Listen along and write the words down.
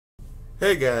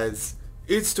Hey guys,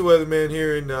 it's the Weatherman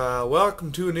here, and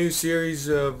welcome to a new series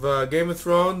of Game of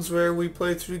Thrones, where we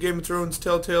play through Game of Thrones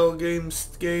Telltale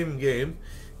game,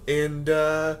 and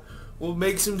we'll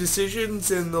make some decisions,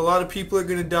 and a lot of people are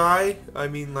gonna die. I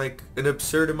mean, like, an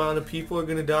absurd amount of people are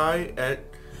gonna die at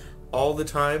all the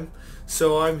time.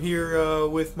 So I'm here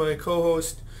with my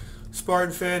co-host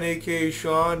Spartan Fan, aka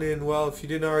Sean, and well, if you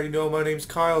didn't already know, my name's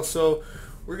Kyle. So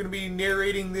we're gonna be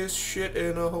narrating this shit,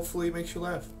 and hopefully it makes you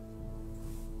laugh.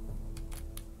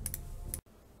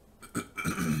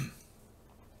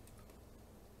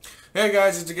 Hey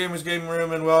guys, it's the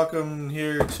GamersGameRoom, and welcome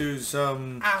here to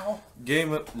some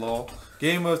Game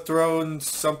of Thrones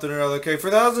something or other. Okay, for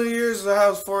thousands of years, the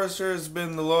House Forrester has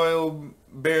been the loyal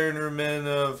bannermen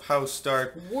of House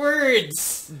Stark.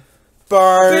 Words!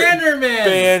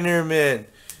 Bannermen!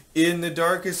 In the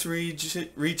darkest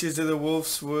reaches of the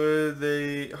Wolf's Wood,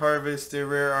 they harvest their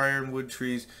rare ironwood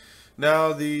trees.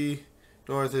 Now the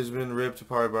North has been ripped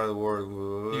apart by the war.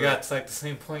 You got to like the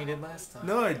same point you did last time.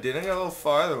 No, I didn't. I got a little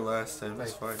farther last time.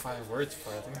 That's like fine. 5 words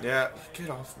farther. Yeah, get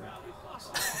off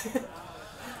me.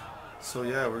 So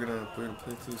yeah, we're gonna play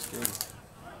through this game.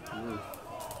 Ooh.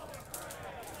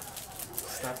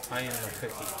 Stop tying the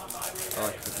cookie. I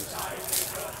like cookies.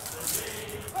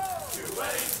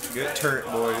 Get turnt,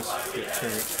 boys. Get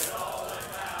turnt.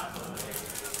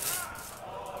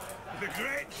 The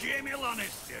great Jamie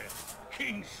Lannister,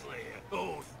 Kingslayer,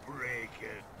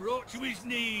 Oathbreaker, brought to his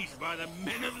knees by the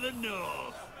men of the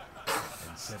North.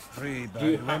 And set free by Do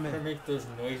you have to women. make those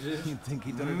noises? You'd think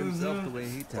he done it himself the way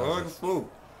he I tells like us. food.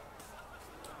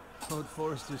 Lord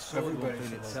Forrester's sword Everybody won't clean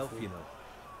should like itself, food. you know.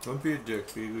 Don't be a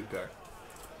dick. Be a good guy.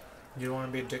 You don't want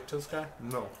to be a dick to this guy?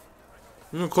 No.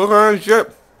 You gonna click on his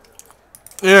ship?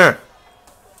 Yeah.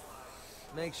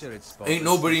 Make sure it's spotless. Ain't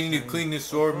nobody need to clean this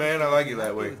sword, man. I like it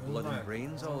that way. With blood and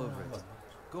brains all over it.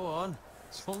 Go on.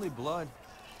 It's only blood.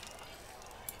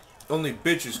 Only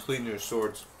bitches clean their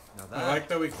swords. Now I like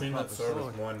that we cleaned that sword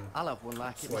with one I'll have one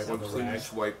like it swipe myself. of the Clean rag.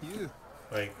 swipe. You.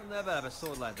 Like, I'll never have a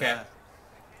sword like cat.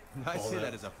 that. I all say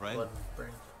that as a friend. blood and brain.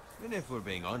 And if we're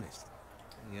being honest,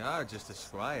 you are just a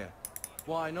squire.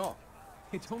 Why not?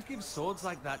 You don't give swords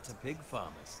like that to pig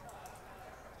farmers.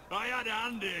 I had a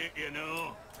hand in it, you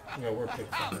know. Yeah, we're pig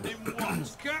farmers. Him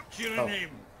once capturing Oh. him.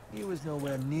 He was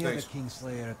nowhere near Thanks. the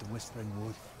Kingslayer at the Whispering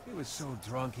Wood. He was so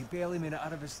drunk he barely made it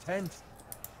out of his tent.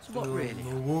 So what really?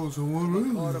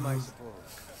 Autumn, I suppose.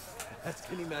 Ask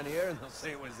any man here and they'll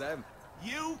say it was them.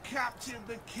 You captured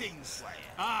the Kingslayer?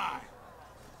 Aye.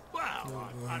 Well,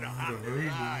 I don't have to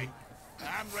lie. A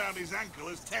hand round his ankle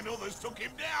as 10 others took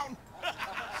him down.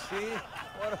 See?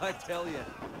 What did I tell you?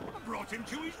 I brought him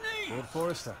to his knees. Lord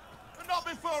Forrester. But not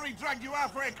before he dragged you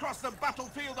halfway across the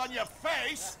battlefield on your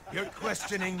face. You're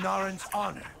questioning Norrin's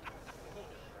honor.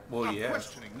 Well, I'm yeah.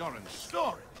 questioning Norrin's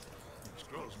story. Which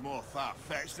grows more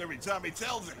far-fetched every time he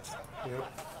tells it.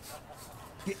 Yep.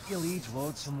 Get your liege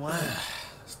lord some wine.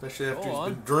 Especially after Go he's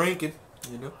on. been drinking,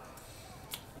 you know.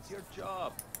 It's your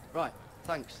job. Right,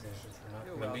 thanks.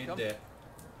 You're We're not gonna need welcome. that.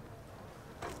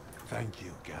 Thank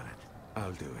you, Garrett.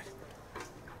 I'll do it.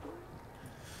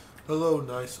 Hello,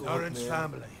 nice old Norrin's man.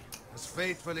 family has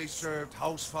faithfully served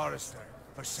House Forrester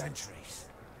for centuries.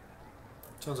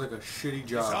 Sounds like a shitty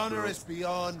job. His honor bro. is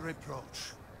beyond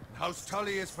reproach. And House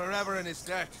Tully is forever in his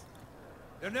debt.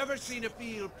 They've never seen a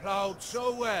field ploughed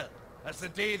so well as the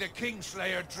day the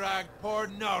Kingslayer dragged poor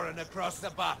Norrin across the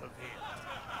battlefield.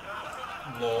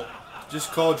 Lol.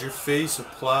 Just called your face a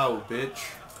plow, bitch.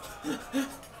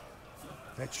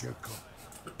 Fetch your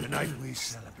cup. Tonight we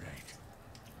celebrate.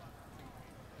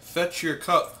 Fetch your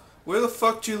cup. Where the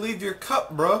fuck do you leave your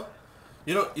cup, bruh?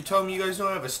 You know, you tell me you guys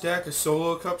don't have a stack of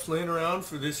solo cups laying around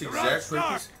for this exact Stark,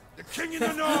 purpose? the king in the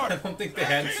I north. don't think they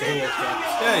had solo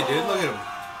caps. Yeah, he did. Look at him.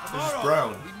 This is Tomorrow,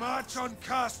 brown. we march on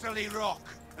Casterly Rock,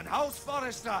 and House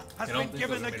Forrester has I don't been think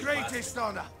given those the are made of greatest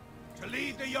honor to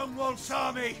lead the Young Wolf's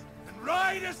army and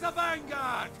ride as the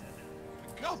vanguard.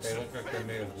 God's They look like they're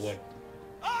made of wood.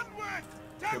 onward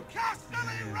to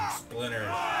Casterly Rock! Splinters.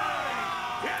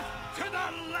 Death to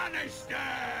the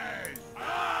Lannisters!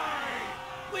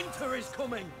 Winter is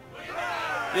coming.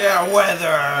 Yeah,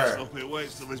 weather! Hope it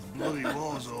waits till this bloody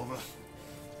war's over.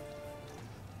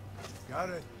 Got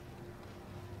it.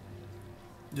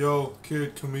 Yo,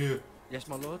 kid, come here. Yes,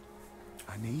 my lord.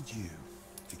 I need you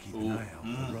to keep an eye out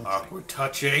for Roderick. Awkward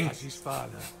touching. As his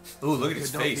father. Ooh, look at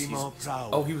his Could not face. be He's- more proud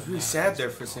Oh, he was of really the sad man there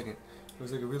he's for a become. second. It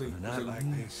was like a really... On a it was night like,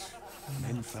 like this,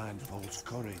 men find false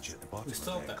courage at the bottom We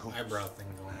still of have their that cups. eyebrow thing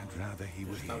going. I'd rather he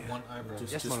were Just here. that one eyebrow.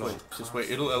 Just, Yes, just my wait. lord. Just wait.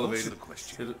 It'll elevate Answer it. the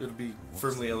question. It'll be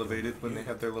firmly elevated when they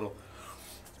have their little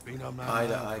It's been on my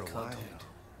eye-to-eye mind for a while contact.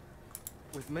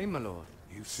 With me, my lord. now.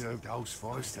 You've served House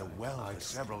Forrester well for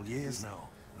several years now,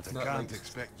 but I not can't like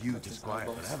expect you to touching squire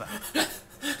eyeballs. forever.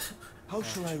 How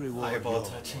shall I reward Eyeball your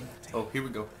touching. loyalty? Oh, here we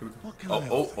go. Here we go. What can I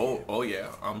offer you? Oh, yeah.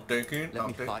 I'm thinking. Let I'm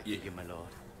me thinking. fight with you, my lord.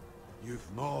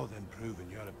 You've more than proven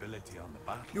your ability on the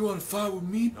battle. You want to fight with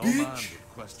me, No man bitch? would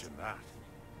question that.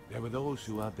 There were those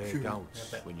who had their doubts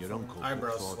that when your uncle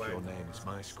eyebrow put forth swag. your name as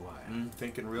my squire.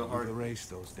 Thinking real You've hard. erased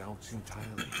those doubts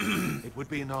entirely. It would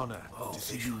be an honor to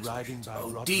see you riding by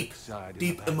Roderick's Deep, side in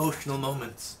deep the battle. emotional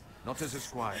moments. Not as a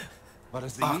squire, but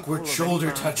as the Awkward equal of any shoulder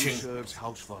man who touching. serves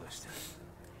House Forrester.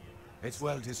 It's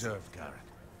well deserved, Garrett.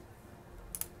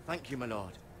 Thank you, my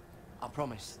lord. I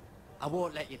promise. I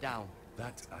won't let you down.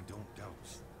 That I don't doubt.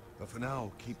 But for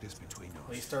now, keep this between us.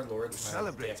 At least our lords We're have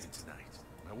celebrating dick. tonight.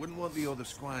 I wouldn't want the other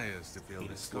squires to feel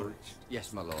Penis discouraged.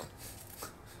 Yes, my lord.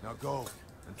 Now go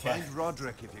and Okay. find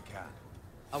Roderick if you can.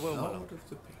 I will, my Lord lord. of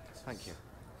the Penis. Thank you.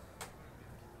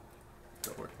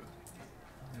 Don't worry about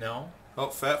it. No. Oh,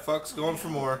 fat fuck's going for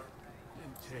more.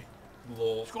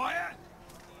 Lol. Squire,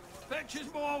 fetch us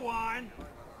more wine.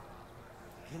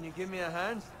 Can you give me a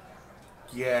hand?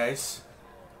 Yes.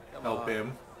 Come Help on.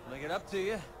 him. Make it up to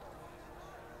you.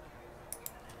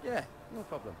 Yeah, no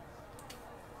problem.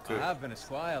 Good. I have been a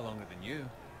squire longer than you.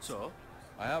 So?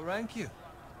 I outrank you.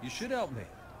 You should help me.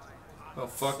 Oh,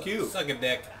 fuck you. Suck a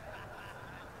dick.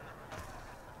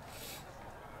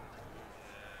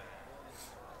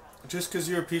 Just because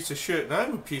you're a piece of shit and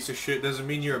I'm a piece of shit doesn't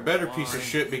mean you're a better piece of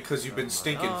shit because you've been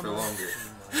stinking for longer.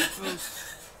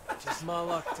 Just my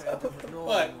luck to end up ignoring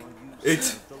What? or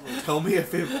It's. serve the Lord. Tell me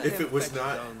if it was Fetch your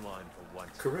not own wine for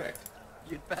once. correct.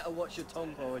 You'd better watch your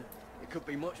tongue, Bowen. It could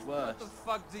be much worse. What the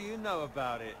fuck do you know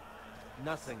about it?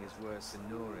 Nothing is worse than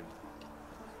Nurin.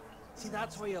 See,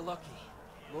 that's where you're lucky.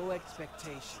 Low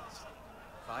expectations.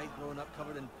 If I'd grown up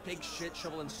covered in pig shit,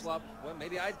 shovel and slop, well,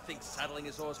 maybe I'd think saddling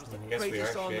his horse was the I guess we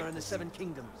greatest are honor shit, in the 'cause Seven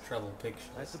Kingdoms. Trouble pig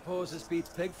I shit. suppose this beats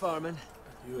pig farming,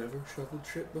 Have you ever shoveled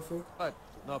shit before? but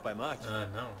not by much.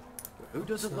 No. Who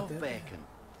doesn't It's not love that bacon?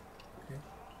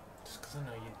 Just because I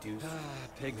know you do.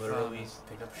 Pig Literally farmers.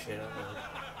 pick up shit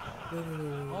on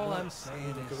me. No. All I'm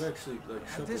saying I've is, actually like at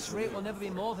shoveled this for rate, me. we'll never be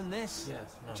more than this.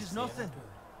 Yes. No, Which is see, I don't nothing. do it.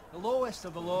 The lowest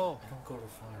of the low. I don't go to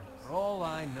farms. For all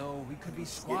I know, we could be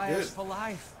squires good. for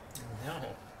life. No.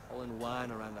 Pulling wine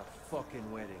around a fucking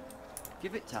wedding.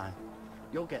 Give it time.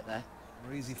 You'll get there.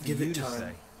 More easy for Give you it to time.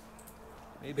 say.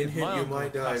 Maybe And if hint my you uncle might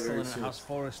had die castle very in a soon. House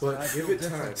Forrester, But I'd give feel it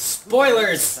time. different.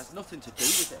 Spoilers! That's nothing to do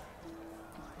with it.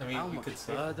 I mean, How we much could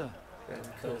say further? that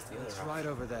was the other It's option. right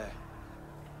over there.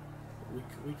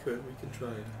 We can try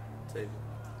and save it.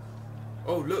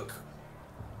 Oh, look!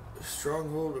 The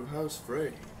stronghold of House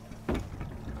Frey.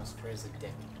 House Frey's a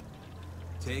dick.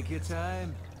 Take your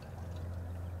time.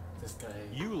 This guy.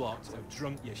 You lot have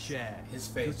drunk your share. His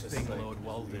face Good just thing like Lord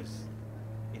Walder's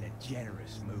in a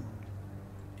generous mood.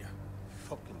 Yeah.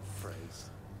 Fucking phrase.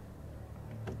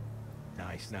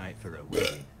 Nice night for a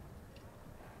wedding.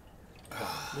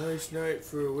 Nice night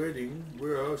for a wedding.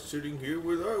 We're all sitting here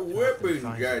with our Nothing weapons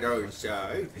finer at than our us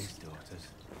side with his daughters.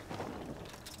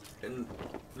 and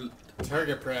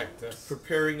Target practice.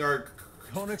 preparing our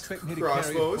Don't expect me to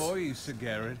crossbows. carry it for you, Sir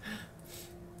Garrett.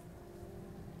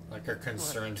 Like her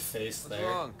concerned face What's there.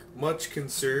 wrong? Much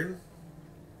concern.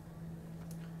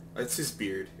 It's his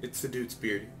beard. It's the dude's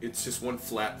beard. It's just one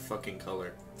flat fucking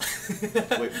color.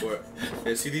 Wait for it.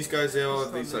 Yeah, see these guys, they all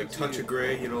have these like touch of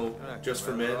gray, you know, just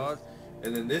for men.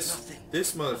 And then this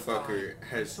motherfucker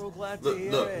has So glad to look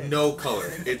hear look it. no color.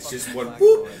 It's just one Black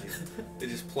whoop. boy. They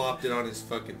just plopped it on his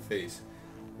fucking face.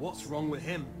 What's wrong with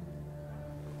him?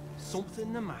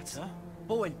 Something the matter?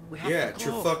 Bowen, we have Yeah, to it's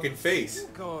go. your fucking face.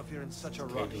 Go if you're in such a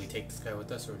Okay, rush. do we take this guy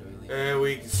with us or do we leave?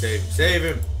 We can save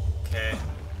him. Okay.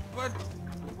 But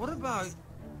what about?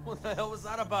 What the hell was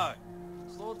that about?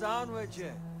 Slow down, would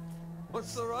you?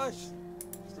 What's the rush?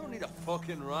 Still need a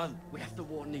fucking run. We have to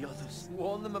warn the others.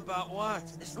 Warn them about what?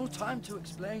 There's no time to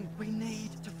explain. We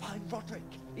need to find Roderick.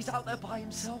 He's out there by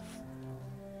himself.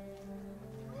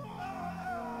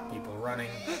 People running.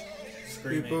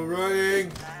 Screaming. People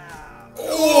running.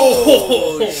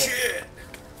 Oh shit!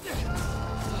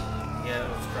 Yeah,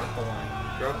 let's drop the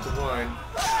line. Drop the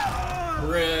wine.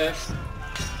 Rip.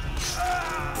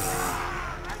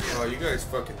 Oh, you guys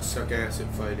fucking suck ass at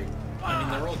fighting. I mean,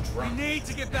 they're all We drunk. need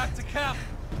to get back to camp.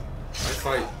 I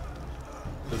fight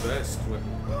the best when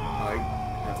I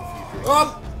have a few drinks.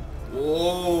 Oh!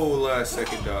 Whoa, last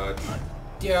second dodge.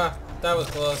 Yeah, that was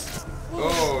close.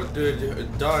 Oh,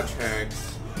 dude, dodge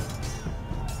hacks.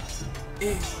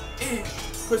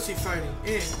 Pussy fighting.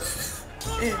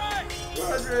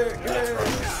 Roderick.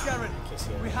 Garrett,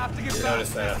 we have to get You back.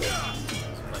 noticed that.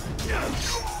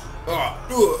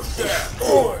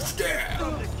 Stab.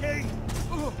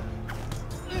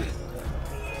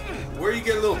 Where you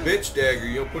get a little bitch dagger?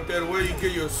 You'll put that away, you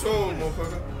get your soul,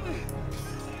 motherfucker.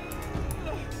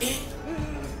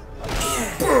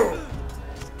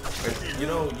 You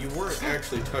know, you weren't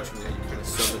actually touching that, you kind of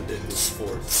summoned it with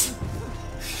force.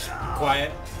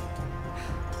 Quiet.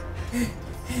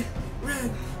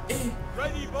 Run!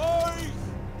 Ready, boys?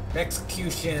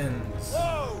 Executions.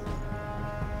 Whoa!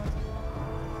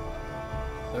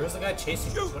 There was a guy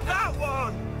chasing us. Shoot What that happened?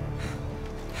 one!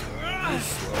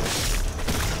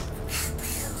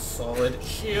 Solid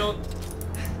shield.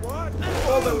 What?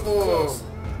 Oh,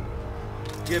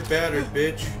 get battered,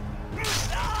 bitch.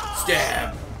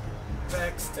 Stab!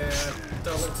 Backstab.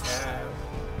 Double tab.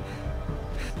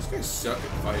 These guys suck at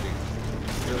fighting.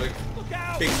 They're like, Look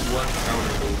out! takes one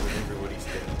counter move and everybody's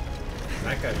dead.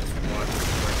 That guy just watched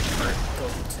my heart go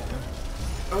to him.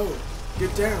 Oh,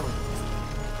 get down.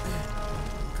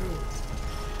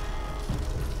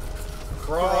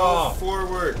 Crawl Crawl.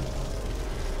 forward.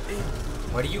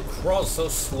 Why do you crawl so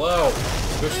slow?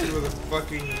 Especially with a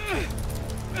fucking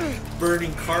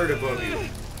burning cart above you.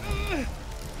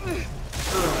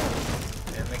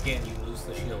 And again, you lose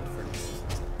the shield for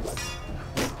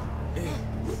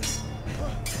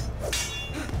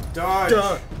Dodge.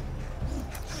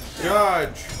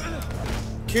 Dodge.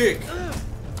 Kick.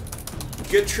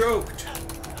 Get choked.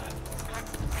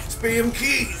 Spam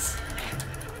keys.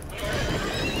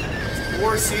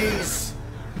 War C's.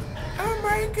 Oh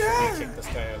my god. Kick this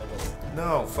guy out of the way.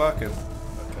 No, fuck him.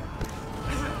 Okay.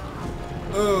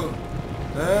 Oh.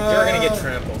 You're gonna get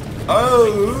trampled.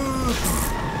 Oh.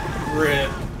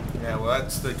 Rip. Yeah, well,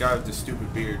 that's the guy with the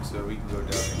stupid beard, so he can go down.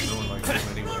 No one likes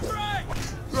him anyway.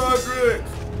 Roderick!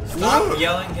 Stop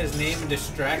yelling his name and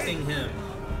distracting him.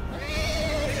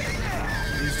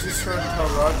 He's just trying to tell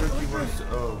Roderick he wants to.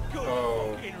 Oh.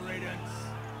 Oh.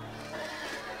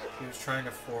 He was trying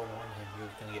to forewarn him he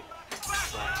was gonna get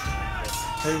slapped.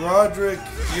 Hey, Roderick,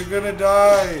 you're gonna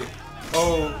die.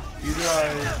 Oh, you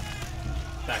died.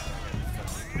 That guy.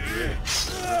 Yeah.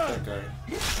 That guy.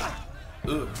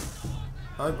 Ugh.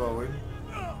 Hi, Bowen.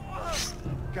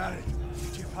 Garrett,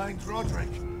 did you find Roderick?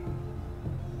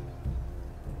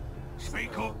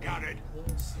 Speak up, Garrett.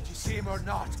 Did you see him or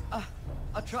not?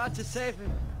 I tried to save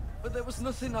him, but there was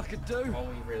nothing I could do. All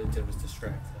we really did was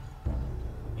distract him.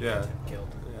 You Yeah. got him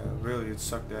killed. Yeah, really, it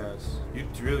sucked ass. You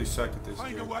really suck at this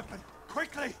Find a game. weapon,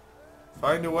 quickly!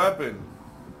 Find a weapon.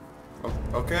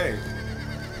 Okay.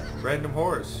 Random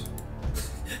horse.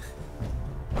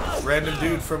 Random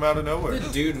dude from out of nowhere. The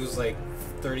dude was like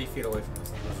 30 feet away from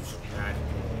us and was just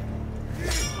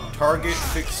magical. Target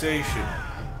fixation.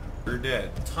 You're dead.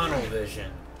 Tunnel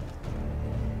vision.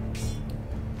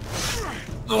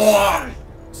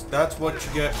 That's what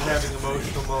you get for having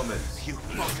emotional moments. You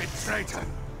fucking traitor!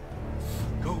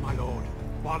 Go, my lord,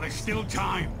 while there's still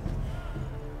time.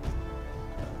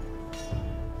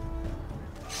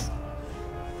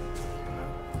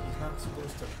 He's not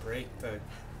supposed to break the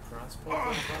crossbow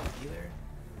off either.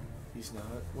 He's not.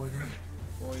 Why not?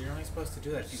 Well, you're only supposed to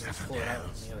do that if you can pull it out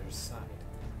on the other side.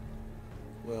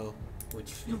 Well,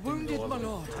 Which You're didn't go wounded, all the my way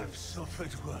lord. through. I've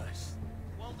suffered worse.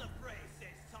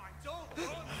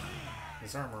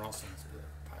 His armor also must be like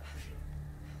a pirate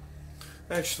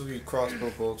shield. actually, crossbow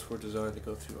bolts were designed to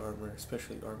go through armor,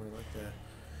 especially armor like that.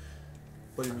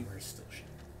 What do you mean? Armor is still shit.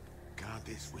 Guard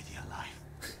this with your life.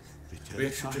 Return We it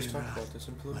actually to just Iran, talked about this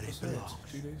in where political it science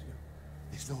belongs. 2 days ago.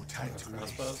 There's no time to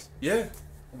waste. Crossbows? Yeah,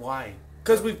 Why?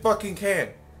 because we fucking can.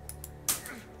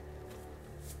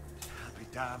 I'll be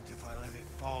damned if I let it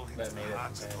fall That into made the it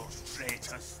hands of bad. those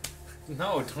traitors.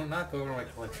 No, do not go over my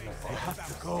collection of I things. have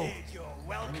to go. You're I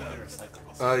welcome. need to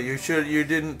recycle. You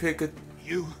didn't pick a.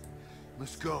 You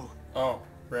must go. Oh,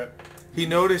 rip. He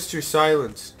noticed your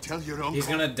silence. Tell your uncle. He's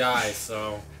gonna die,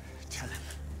 so Tell him.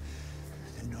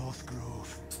 The North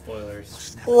Grove spoilers.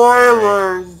 must never.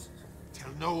 Spoilers!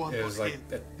 Tell no one It but was like him.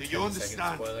 a Do 10 you understand?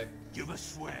 second spoiler. You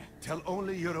must swear. Tell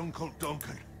only your Uncle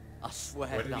Duncan. I swear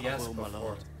What did that he I ask will, my before?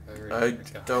 lord. I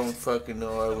don't fucking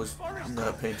know. I was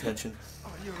not paying attention.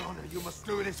 On your honor, you must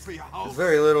do this for your house.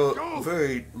 Very little of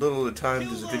the time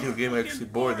does a video game actually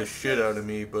bore the shit out of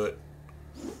me, but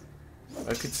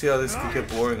I could see how this could get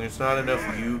boring. It's not enough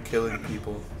you killing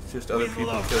people. It's just other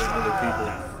people killing other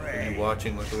people and you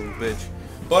watching like a little bitch.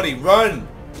 Buddy, run!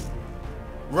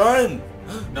 Run!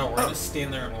 No, we're gonna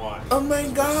stand there and watch. Oh my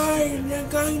god, that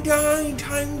guy died.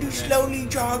 Time to slowly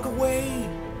jog away.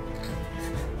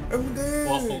 I'm good.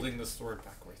 While holding the sword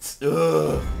backwards.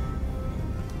 Ugh.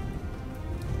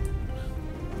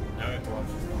 Now we have to watch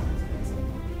this.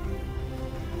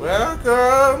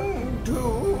 Welcome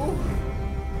to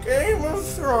Game of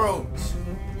Thrones.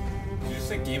 Did you just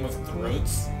say Game of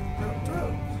Throats? No,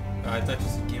 Thrones. Oh, I thought you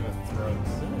said Game of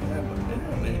Throats.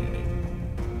 Okay.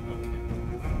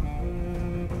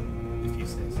 If you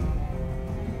say so.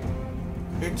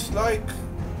 It's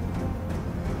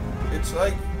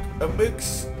like a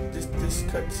mix. This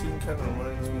cutscene kind of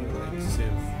reminds me of like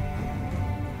Civ,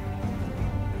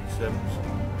 except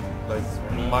like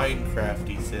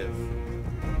Minecrafty Civ.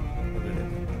 Look at it.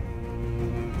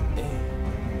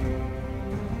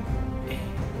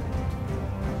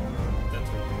 That's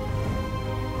what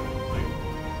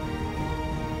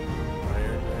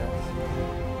Iron Mass.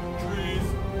 trees.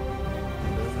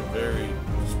 Those are very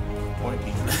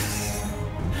pointy trees.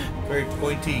 Very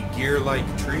pointy gear-like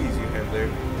trees you have there.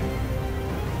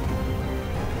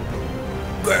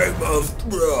 Game of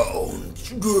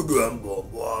Thrones.